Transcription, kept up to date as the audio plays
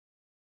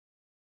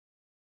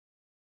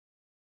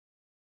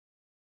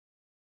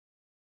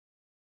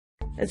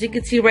as you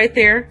can see right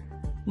there,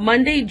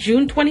 Monday,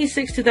 June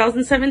 26,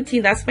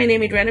 2017. That's my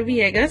name, Adriana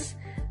Villegas.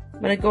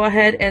 I'm going to go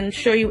ahead and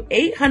show you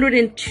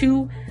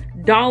 $802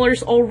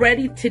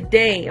 already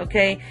today,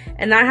 okay?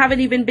 And I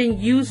haven't even been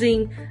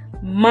using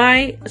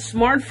my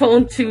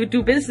smartphone to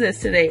do business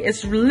today.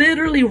 It's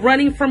literally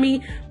running for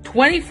me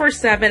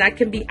 24/7. I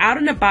can be out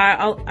and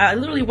about. I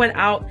literally went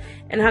out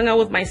and hung out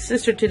with my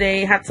sister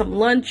today, had some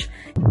lunch.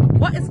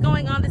 What is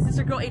going on? This is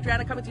your girl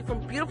Adriana coming to you from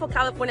beautiful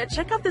California.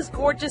 Check out this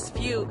gorgeous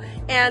view.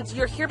 And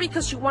you're here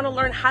because you want to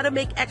learn how to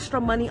make extra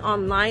money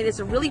online. Is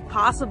it really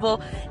possible?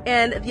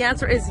 And the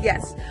answer is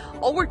yes.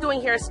 All we're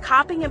doing here is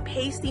copying and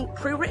pasting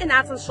pre-written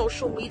ads on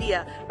social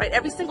media, right?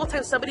 Every single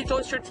time somebody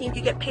joins your team,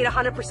 you get paid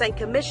 100%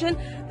 commission.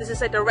 This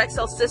is a direct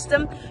sell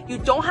system. You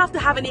don't have to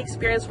have any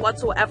experience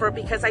whatsoever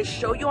because I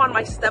show you on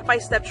my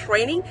step-by-step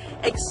training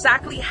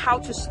exactly how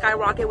to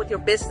skyrocket with your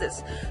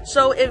business.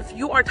 So if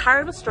you are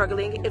tired of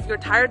struggling, if you're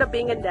tired of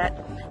being in debt,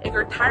 if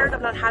you're tired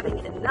of not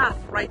having enough,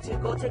 right, to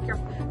go take your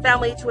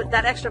family to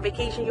that extra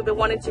vacation you've been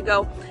wanting to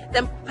go,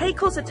 then pay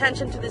close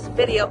attention to this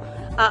video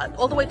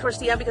all the way towards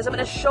the end, because I'm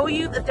going to show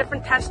you the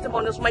different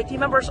testimonials. My team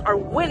members are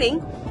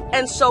winning,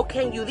 and so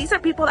can you. These are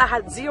people that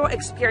had zero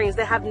experience.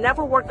 They have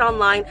never worked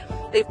online.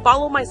 They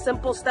follow my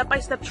simple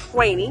step-by-step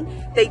training.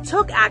 They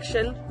took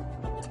action.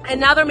 And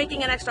now they're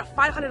making an extra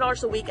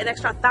 $500 a week, an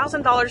extra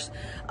 $1,000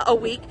 a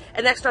week,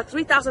 an extra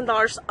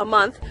 $3,000 a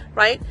month,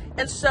 right?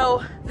 And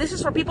so this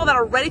is for people that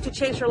are ready to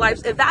change their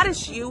lives. If that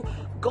is you,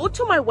 go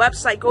to my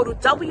website, go to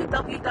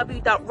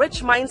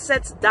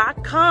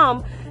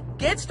www.richmindsets.com.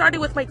 Get started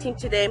with my team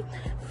today.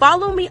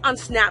 Follow me on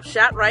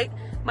Snapchat, right?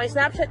 My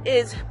Snapchat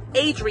is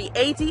Adri,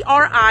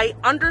 A-D-R-I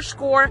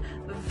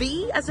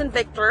 _V as in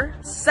Victor,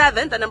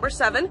 7, the number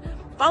 7.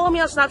 Follow me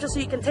on Snapchat so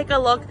you can take a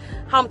look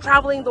how I'm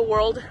traveling the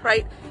world,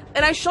 right?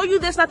 And I show you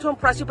this not to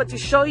impress you, but to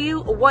show you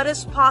what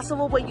is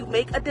possible when you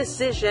make a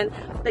decision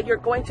that you're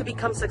going to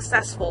become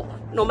successful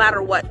no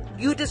matter what.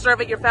 You deserve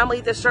it. Your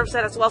family deserves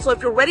it as well. So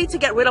if you're ready to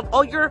get rid of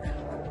all your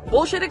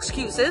bullshit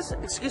excuses,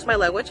 excuse my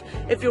language,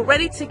 if you're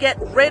ready to get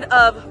rid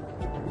of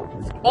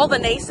all the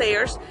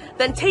naysayers,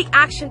 then take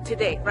action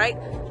today, right?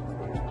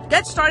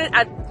 Get started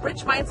at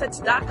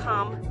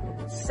richmindsets.com.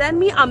 Send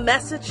me a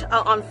message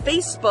on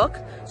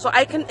Facebook so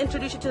I can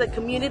introduce you to the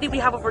community. We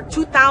have over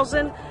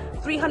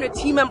 2,300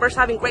 team members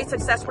having great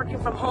success working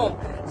from home.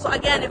 So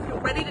again, if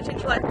you're ready to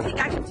change your life, take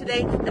action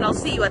today, and I'll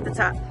see you at the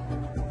top.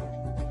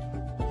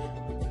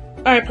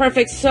 All right,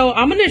 perfect. So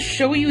I'm going to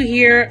show you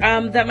here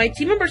that my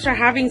team members are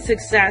having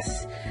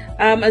success.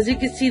 As you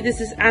can see,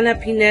 this is Ana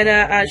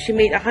Pineda. She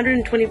made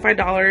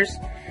 $125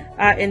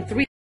 in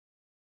 3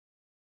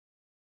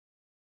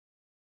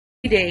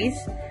 days.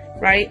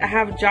 Right, I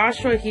have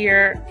Joshua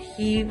here.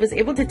 He was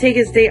able to take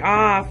his day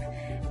off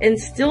and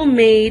still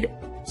made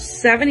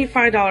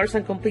 $75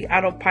 on complete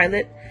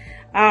autopilot.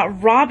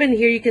 Robin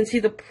here, you can see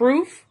the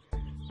proof,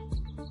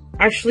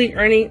 actually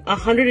earning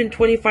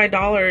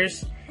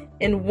 $125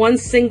 in one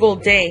single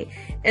day.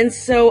 And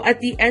so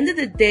at the end of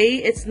the day,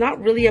 it's not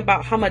really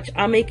about how much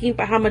I'm making,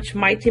 but how much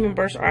my team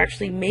members are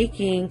actually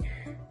making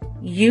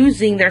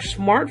using their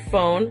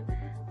smartphone,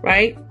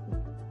 right?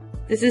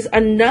 This is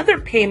another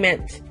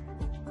payment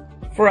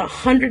for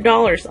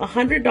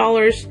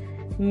 $100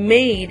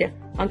 made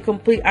on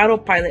complete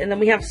autopilot. And then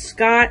we have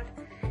Scott.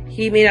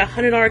 He made a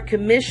 $100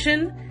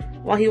 commission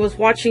while he was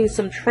watching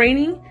some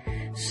training.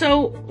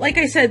 So like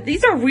I said,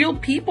 these are real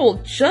people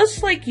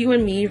just like you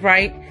and me,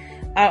 right?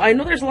 I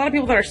know there's a lot of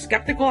people that are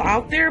skeptical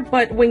out there,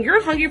 but when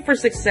you're hungry for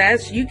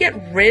success, you get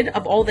rid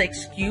of all the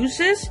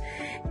excuses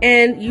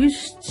and you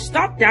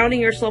stop doubting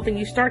yourself and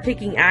you start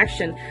taking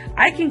action.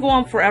 I can go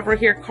on forever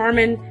here.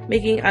 Carmen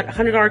making a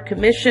 $100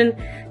 commission.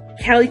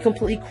 Kelly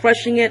completely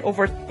crushing it,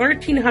 over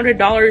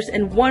 $1,300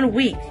 in 1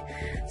 week.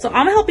 So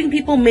I'm helping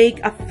people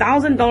make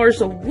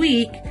 $1,000 a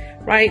week,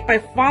 right, by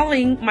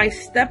following my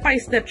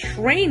step-by-step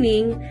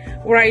training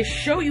where I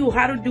show you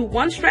how to do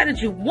one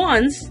strategy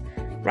once,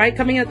 right,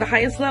 coming at the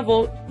highest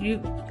level.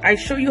 I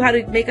show you how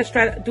to make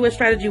do a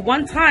strategy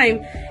one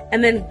time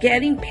and then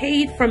getting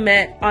paid from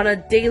it on a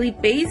daily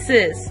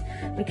basis.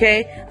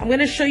 Okay, I'm going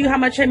to show you how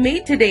much I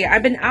made today.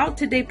 I've been out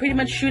today pretty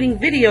much shooting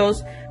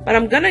videos, but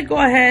I'm going to go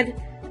ahead.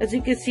 As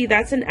you can see,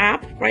 that's an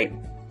app, right?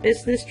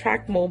 Business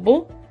Track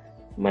Mobile.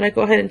 I'm going to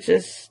go ahead and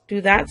just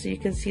do that so you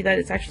can see that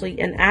it's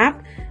actually an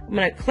app. I'm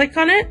going to click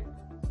on it.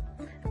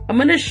 I'm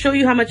going to show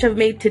you how much I've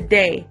made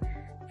today.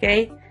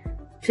 Okay.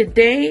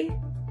 Today,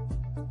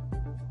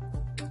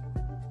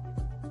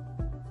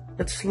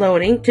 it's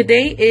loading.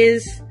 Today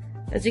is,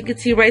 as you can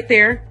see right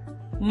there,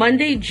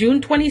 Monday, June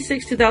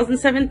 26,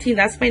 2017.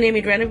 That's my name,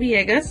 Adriana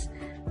Villegas.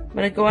 I'm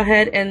going to go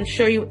ahead and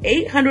show you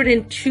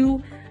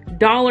 $802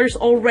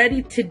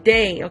 already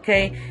today,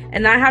 okay?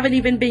 And I haven't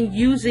even been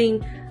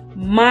using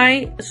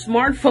my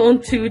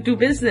smartphone to do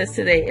business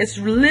today. It's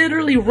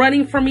literally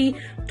running for me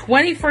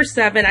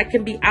 24/7. I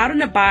can be out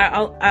and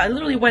about. I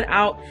literally went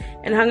out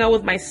and hung out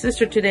with my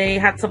sister today,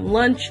 had some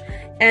lunch,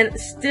 and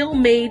still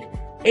made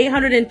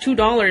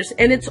 $802,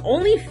 and it's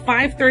only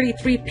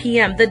 5:33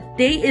 p.m. The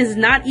day is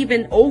not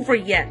even over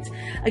yet.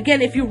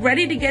 Again, if you're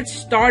ready to get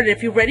started,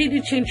 if you're ready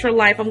to change your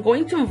life, I'm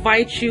going to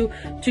invite you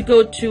to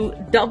go to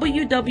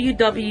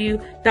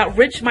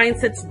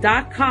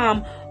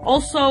www.richmindsets.com.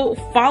 Also,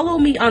 follow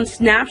me on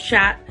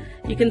Snapchat.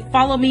 You can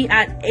follow me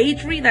at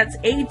Adri, that's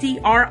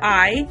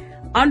ADRI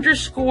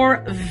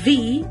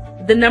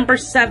 _V, the number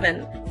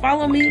 7.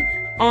 Follow me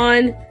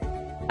on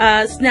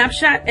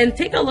Snapchat and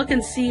take a look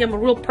and see. I'm a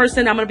real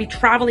person. I'm going to be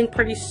traveling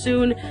pretty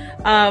soon.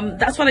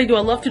 That's what I do. I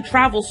love to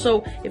travel.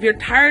 So if you're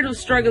tired of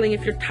struggling,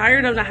 if you're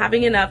tired of not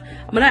having enough,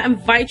 I'm going to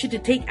invite you to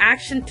take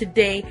action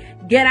today.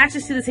 Get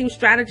access to the same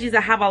strategies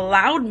that have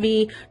allowed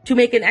me to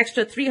make an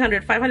extra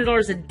 $300,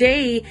 $500 a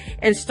day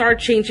and start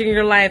changing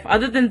your life.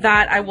 Other than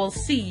that, I will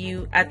see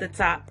you at the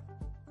top.